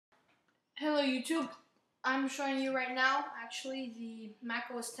Hello YouTube, I'm showing you right now actually the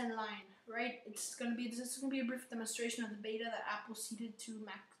macOS 10 line, right? This is gonna be a brief demonstration of the beta that Apple seeded to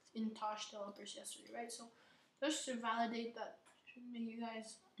Macintosh developers yesterday, right? So just to validate that, should make you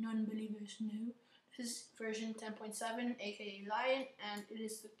guys non-believers know, this is version 10.7 aka Lion, and it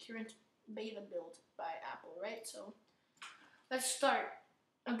is the current beta build by Apple, right? So let's start.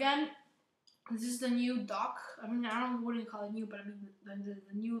 Again, this is the new dock. I mean, I don't know what you call it new, but I mean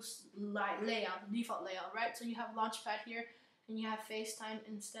the new layout, the default layout, right? So you have Launchpad here, and you have FaceTime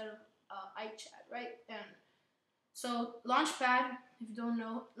instead of iChat, right? And so Launchpad, if you don't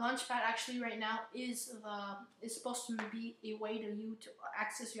know, Launchpad actually right now is supposed to be a way to you to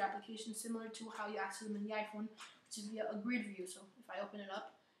access your application similar to how you access them in the iPhone, which is via a grid view. So if I open it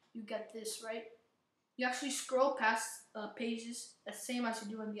up, you get this, right? You actually scroll past pages the same as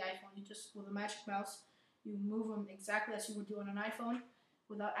you do on the iPhone. You just, with a magic mouse, you move them exactly as you would do on an iPhone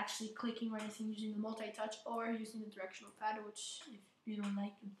without actually clicking or anything, using the multi-touch or using the directional pad, which if you don't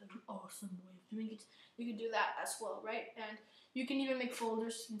like the awesome way of doing it, you can do that as well, right? And you can even make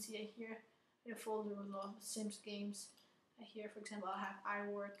folders. You can see it here, a folder with all the Sims games. Here, for example, I'll have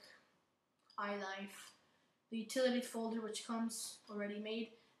iWork, iLife, the utility folder, which comes already made.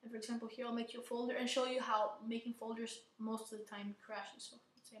 And for example, here I'll make you a folder and show you how making folders most of the time crashes. So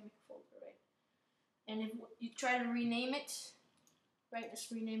let's say I make a folder, right? And if you try to rename it, right,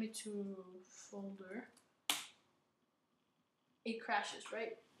 let's rename it to folder, it crashes,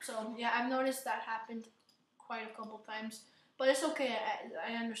 right? So yeah, I've noticed that happened quite a couple times, but it's okay.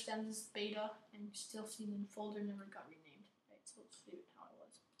 I understand this is beta, and you still see the folder never got renamed, right? So let's leave it how it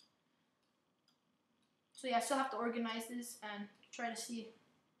was. So yeah, I still have to organize this and try to see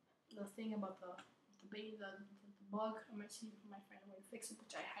the thing about the bug. I might see if I might find a way to fix it,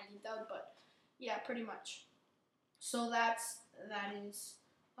 which I highly doubt, but yeah, pretty much. So that is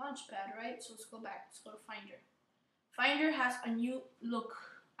Launchpad, right? So let's go back. Let's go to Finder. Finder has a new look.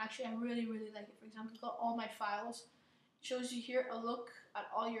 Actually, I really like it. For example, got all my files. It shows you here a look at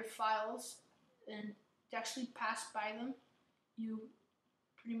all your files, and to actually pass by them, you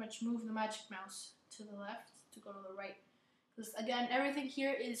pretty much move the magic mouse to the left to go to the right. Because again, everything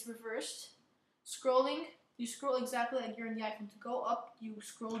here is reversed. Scrolling, you scroll exactly like you're in the iPhone. To go up, you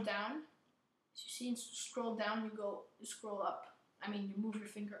scroll down. As you see, scroll down, you scroll up. I mean, you move your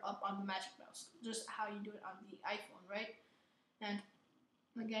finger up on the magic mouse, just how you do it on the iPhone, right? And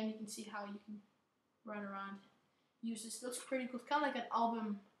again, you can see how you can run around. Use this. Looks pretty cool. It's kind of like an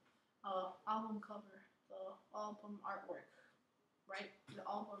album cover, the album artwork, right? The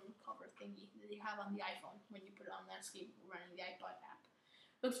album cover thingy that you have on the iPhone when you put it on landscape running the iPod app.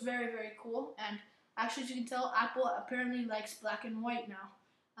 Looks very cool, and actually, as you can tell, Apple apparently likes black and white now.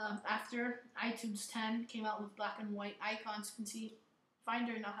 After iTunes 10 came out with black and white icons, you can see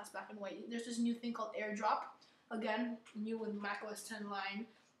Finder now has black and white. There's this new thing called AirDrop, again, new with macOS 10 line,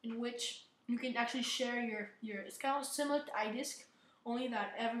 in which you can actually share your it's kind of similar to iDisk, only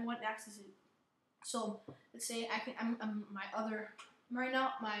that everyone accesses it. So let's say right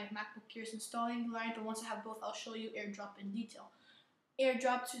now my MacBook here is installing Lion, but once I have both, I'll show you AirDrop in detail.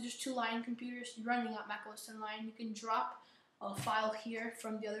 AirDrop, so there's two Lion computers running on macOS 10 Lion. You can drop a file here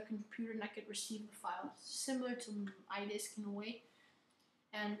from the other computer, and I could receive the file, similar to iDisk in a way.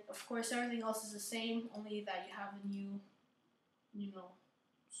 And of course, everything else is the same, only that you have a new,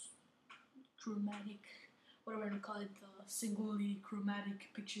 chromatic, whatever you call it, singly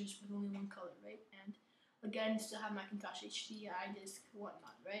chromatic pictures with only one color, right? And again, you still have Macintosh HD, iDisk,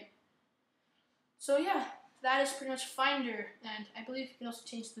 whatnot, right? So yeah, that is pretty much Finder, and I believe you can also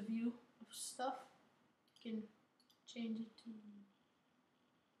change the view of stuff. You can change it to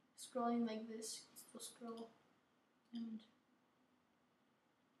scrolling like this. You can still scroll, and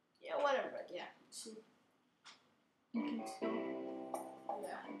yeah, whatever. Yeah, let's see. You can still,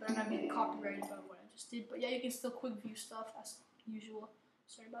 yeah, it better not be copyrighted by what I just did, but yeah, you can still quick view stuff as usual.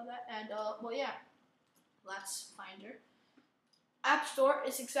 Sorry about that. And well, yeah, that's Finder. App Store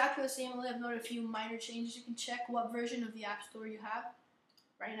is exactly the same, only I've noted a few minor changes. You can check what version of the App Store you have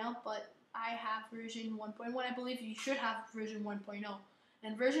right now, but I have version 1.1. I believe you should have version 1.0.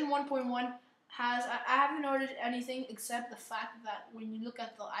 And version 1.1 has, I haven't noted anything except the fact that when you look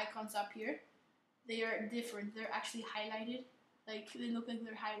at the icons up here, they are different. They're actually highlighted. Like, they look like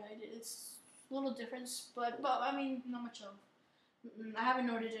they're highlighted. It's a little difference, but I mean, not much of. I haven't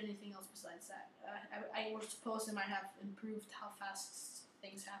noted anything else besides that. I was supposed they might have improved how fast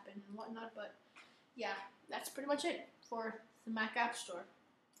things happen and whatnot, but yeah, that's pretty much it for the Mac App Store.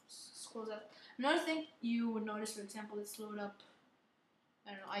 Let's close out. Another thing you would notice, for example, let's load up,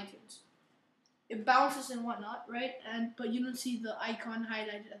 I don't know, iTunes. It bounces and whatnot, right? But you don't see the icon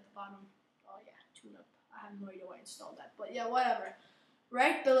highlighted at the bottom. tune-up. I have no idea why I installed that, but yeah, whatever.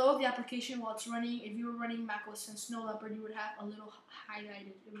 Right below the application while it's running, if you were running macOS and Snow Leopard, you would have a little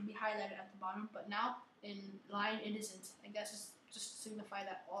highlighted. It would be highlighted at the bottom, but now in Lion it isn't. I guess it's just to signify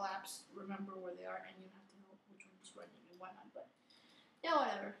that all apps remember where they are and you don't have to know which one is running and whatnot. But yeah,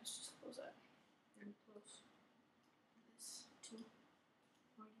 whatever. Let's just close that and close this too.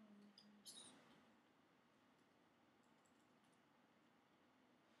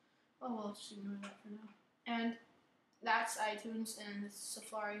 Oh well, just ignore that for now. And that's iTunes and it's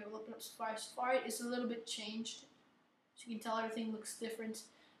Safari. We'll open up Safari. Safari is a little bit changed. So you can tell everything looks different.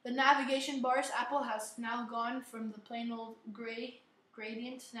 The navigation bars, Apple has now gone from the plain old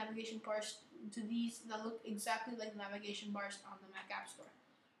gradient navigation bars to these that look exactly like the navigation bars on the Mac App Store.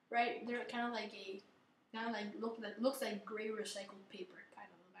 Right? They're kind of like looks like gray recycled paper, kind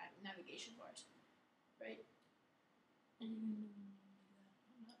of the navigation bars. Right?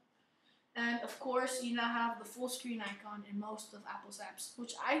 And of course, you now have the full screen icon in most of Apple's apps,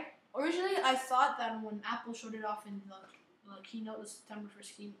 which originally I thought that when Apple showed it off in the keynote, the September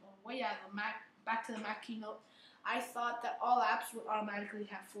 1st keynote, the back to the Mac keynote, I thought that all apps would automatically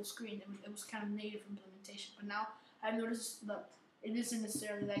have full screen. It was kind of native implementation, but now I've noticed that it isn't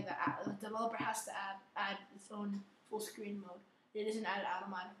necessarily like that. The developer has to add its own full screen mode. It isn't added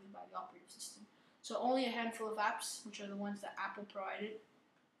automatically by the operating system. So only a handful of apps, which are the ones that Apple provided,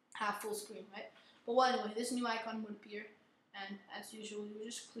 have full screen, right? But well, anyway, this new icon would appear, and as usual, you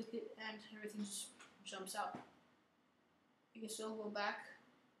just click it and everything just jumps out. You can still go back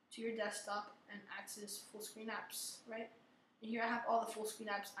to your desktop and access full screen apps, right? And here I have all the full screen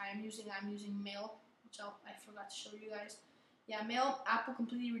apps I'm using Mail, which I forgot to show you guys. Yeah, Mail, Apple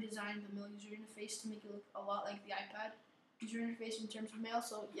completely redesigned the Mail user interface to make it look a lot like the iPad user interface in terms of Mail.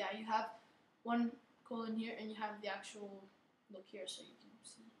 So yeah, you have one colon here and you have the actual look here, so you can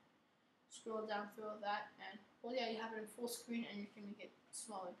see. Scroll down through all that, and well, yeah, you have it in full screen, and you can make it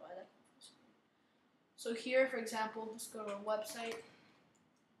smaller by like full screen. So here, for example, let's go to our website,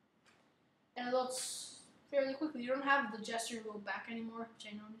 and it loads fairly quickly. You don't have the gesture to go back anymore, which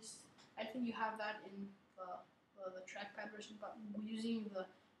I noticed. I think you have that in the trackpad version, but using the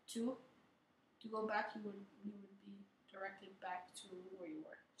 2 to go back, you would be directed back to where you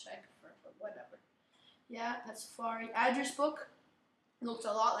were, which I prefer, but whatever. Yeah, that's Safari. Address book. It looks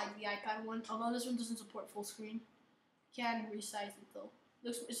a lot like the iPad one, although this one doesn't support full screen. You can resize it though.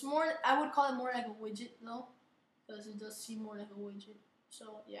 It's more, I would call it more like a widget though, because it does seem more like a widget.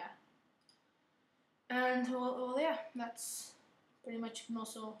 So yeah. And well yeah, that's pretty much. You can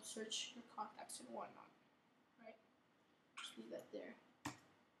also search your contacts and whatnot, right? Just leave that there.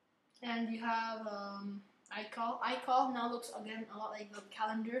 And you have iCall. iCall now looks again a lot like the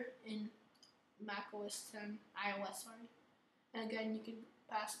calendar in macOS 10, iOS, sorry. And again, you can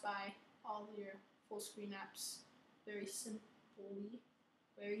pass by all your full screen apps very simply,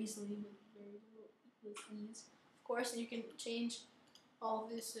 very easily, with ease. Of course, you can change all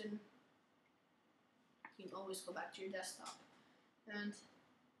of this, and you can always go back to your desktop. And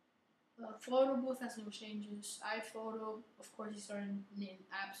Photo Booth has no changes. iPhoto, of course, these are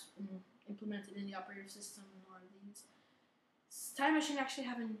apps implemented in the operating system and all of these. Time Machine, actually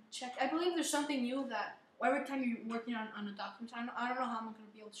haven't checked. I believe there's something new that every time you're working on a document, I don't know how I'm going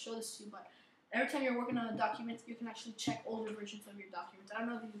to be able to show this to you, but every time you're working on a document, you can actually check older versions of your documents. I don't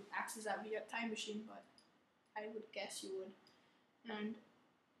know if you access that via Time Machine, but I would guess you would. And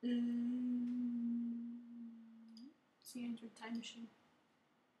see, enter Time Machine.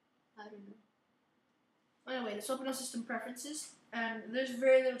 I don't know. Anyway, let's open up System Preferences, and there's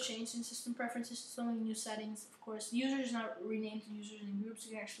very little change in System Preferences. So many new settings. Of course, users now renamed to users and groups.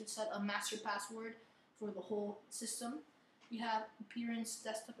 You can actually set a master password for the whole system. You have Appearance,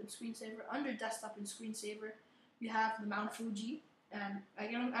 Desktop, and Screensaver. Under Desktop and Screensaver, you have the Mount Fuji, and I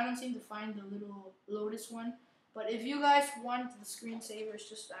don't seem to find the little Lotus one. But if you guys want the screensavers,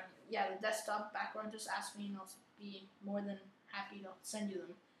 just the desktop background, just ask me, and I'll be more than happy to send you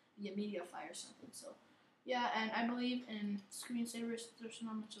them via Mediafire or something. So yeah, and I believe in screensavers, there's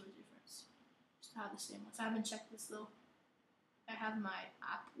not much of a difference. Just have the same ones. I haven't checked this though. I have my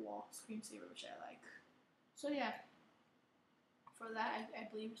app wall screensaver, which I like. So yeah, for that, I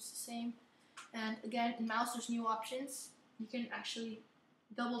believe it's the same. And again, in mouse, there's new options. You can actually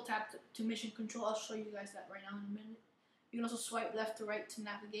double tap to mission control. I'll show you guys that right now in a minute. You can also swipe left to right to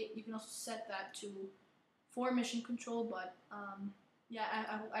navigate. You can also set that to for mission control, but yeah,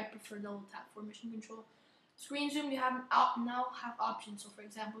 I prefer double tap for mission control. Screen zoom, you have now have options. So for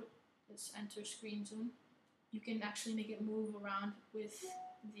example, let's enter screen zoom. You can actually make it move around with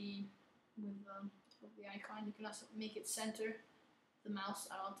the icon. You can also make it center the mouse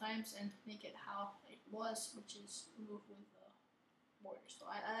at all times and make it how it was, which is move with the border. So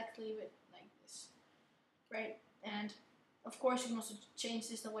I like to leave it like this, right? And of course, you can also change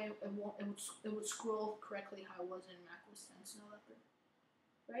this the way it would scroll correctly how it was in macOS 10 Snow Leopard,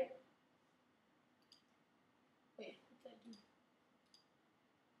 right? Wait, what did I do?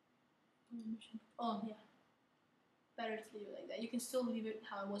 Oh yeah, better to leave it like that. You can still leave it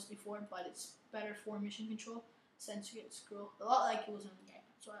how it was before, but it's better for mission control since you get to scroll a lot like it was on the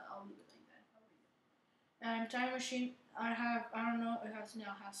iPad. So I'll leave it like that. And Time Machine, I don't know, it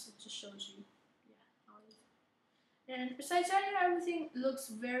just shows you, yeah, how it is. And besides that, everything looks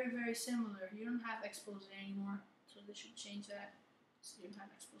very, very similar. You don't have expose anymore, so they should change that. So you don't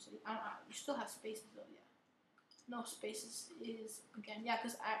have expose. You still have spaces though, yeah. No spaces is, again, yeah,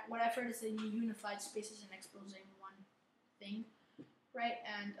 because what I've heard is that you unified spaces and expose in one thing, right?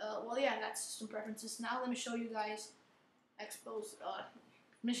 And, well, yeah, that's some preferences. Now let me show you guys expose,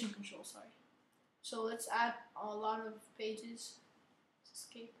 mission control, sorry. So let's add a lot of pages.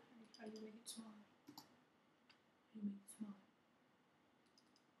 Escape. How do you make it smaller? How do you make it smaller?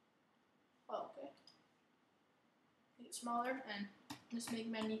 Oh, okay. Make it smaller and just make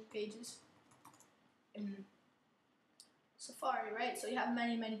many pages in Safari, right? So you have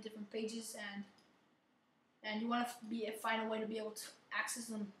many different pages, and you want to find a way to be able to access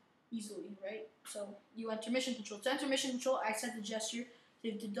them easily, right? So you enter mission control. To enter mission control, I set the gesture.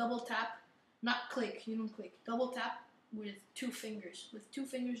 You have to double tap. Not click, you don't click. Double tap with 2 fingers. With 2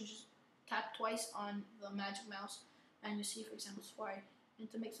 fingers, you just tap twice on the magic mouse, and you see, for example, Safari.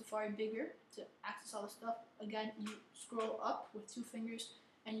 And to make Safari bigger, to access all the stuff, again, you scroll up with 2 fingers,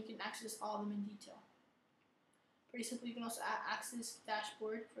 and you can access all of them in detail. Pretty simple. You can also access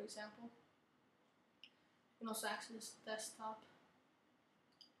dashboard, for example. You can also access desktop,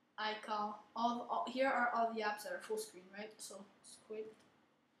 iCal. Here are all the apps that are full screen, right? So it's quick.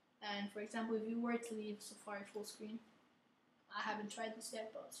 And for example, if you were to leave Safari full screen, I haven't tried this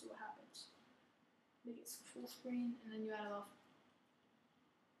yet, but let's see what happens. Make it full screen, and then you add off.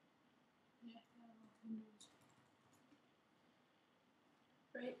 Yeah, add off Windows.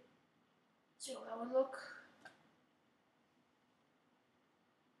 Right? See how that would look.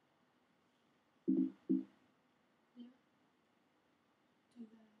 Yeah. Do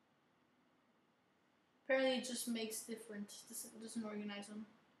that. Apparently, it just makes different. Doesn't organize them.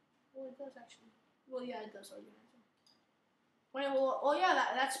 Well, it does actually. Well, yeah, it does organize them. Well, yeah,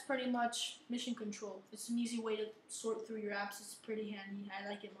 that's pretty much mission control. It's an easy way to sort through your apps. It's pretty handy. I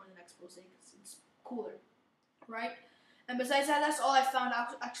like it more than expose because it's cooler, right? And besides that, that's all I found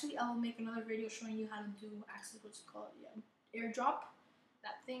out. Actually, I'll make another video showing you how to do access, what's it called? Yeah, AirDrop,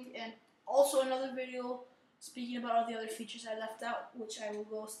 that thing. And also another video speaking about all the other features I left out, which I will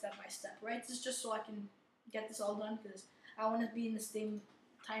go step by step, right? This is just so I can get this all done because I want to be in the same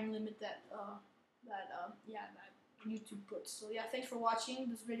time limit that YouTube puts. So yeah, thanks for watching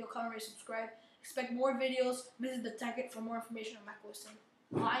this video. Comment, rate, subscribe. Expect more videos. Visit the Tech It for more information on macOS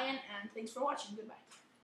 10 Lion, and thanks for watching. Goodbye.